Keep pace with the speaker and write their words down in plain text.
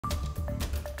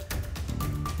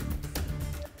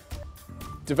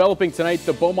Developing tonight,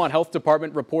 the Beaumont Health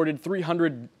Department reported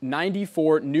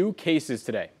 394 new cases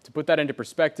today. To put that into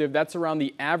perspective, that's around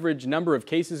the average number of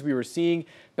cases we were seeing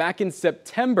back in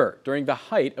September during the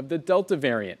height of the Delta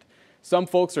variant. Some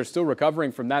folks are still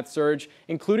recovering from that surge,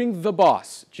 including the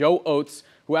boss, Joe Oates,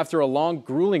 who after a long,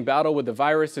 grueling battle with the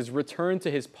virus has returned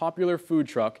to his popular food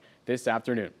truck this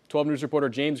afternoon. 12 News reporter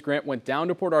James Grant went down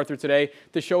to Port Arthur today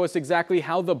to show us exactly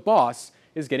how the boss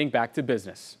is getting back to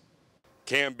business.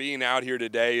 Cam, being out here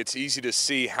today, it's easy to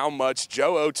see how much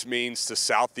Joe Oates means to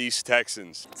Southeast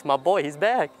Texans. It's my boy, he's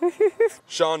back.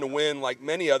 Sean DeWin, like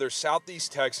many other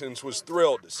Southeast Texans, was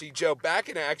thrilled to see Joe back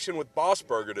in action with Boss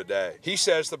Burger today. He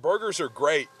says the burgers are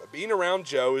great, but being around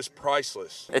Joe is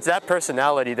priceless. It's that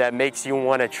personality that makes you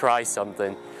want to try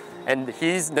something. And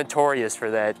he's notorious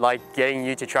for that, like getting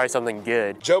you to try something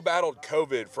good. Joe battled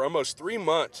COVID for almost 3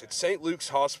 months at St. Luke's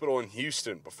Hospital in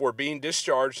Houston before being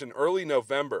discharged in early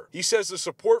November. He says the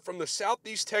support from the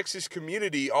Southeast Texas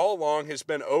community all along has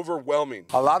been overwhelming.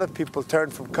 A lot of people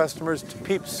turn from customers to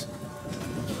peeps,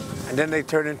 and then they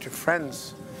turn into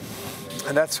friends.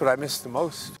 And that's what I miss the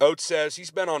most. Oates says he's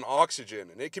been on oxygen,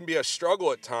 and it can be a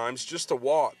struggle at times just to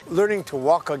walk. Learning to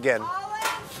walk again,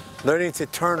 learning to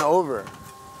turn over,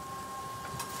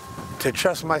 to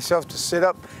trust myself to sit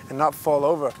up and not fall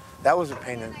over, that was a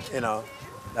pain,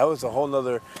 that was a whole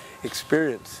nother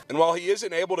experience. And while he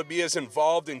isn't able to be as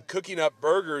involved in cooking up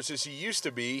burgers as he used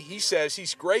to be, he says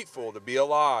he's grateful to be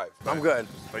alive. I'm good.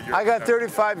 I got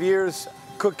 35 years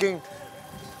cooking,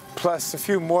 plus a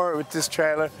few more with this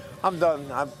trailer. I'm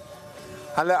done.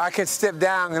 I can step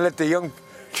down and let the young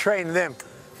train them.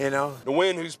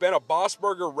 DeWin, who's been a Boss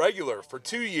Burger regular for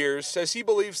 2 years, says he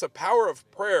believes the power of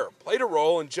prayer played a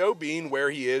role in Joe being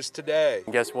where he is today.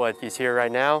 And guess what? He's here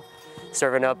right now,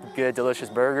 serving up good,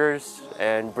 delicious burgers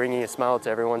and bringing a smile to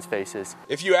everyone's faces.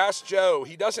 If you ask Joe,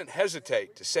 he doesn't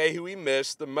hesitate to say who he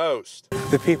missed the most.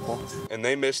 The people. And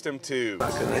they missed him too.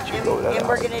 And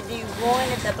we're going to do one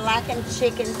at the blackened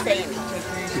chicken sandwich.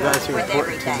 You guys are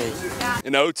important to me.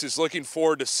 And Oates is looking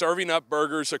forward to serving up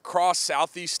burgers across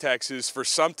Southeast Texas for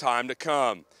some time to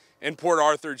come. In Port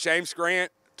Arthur, James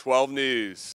Grant, 12 News.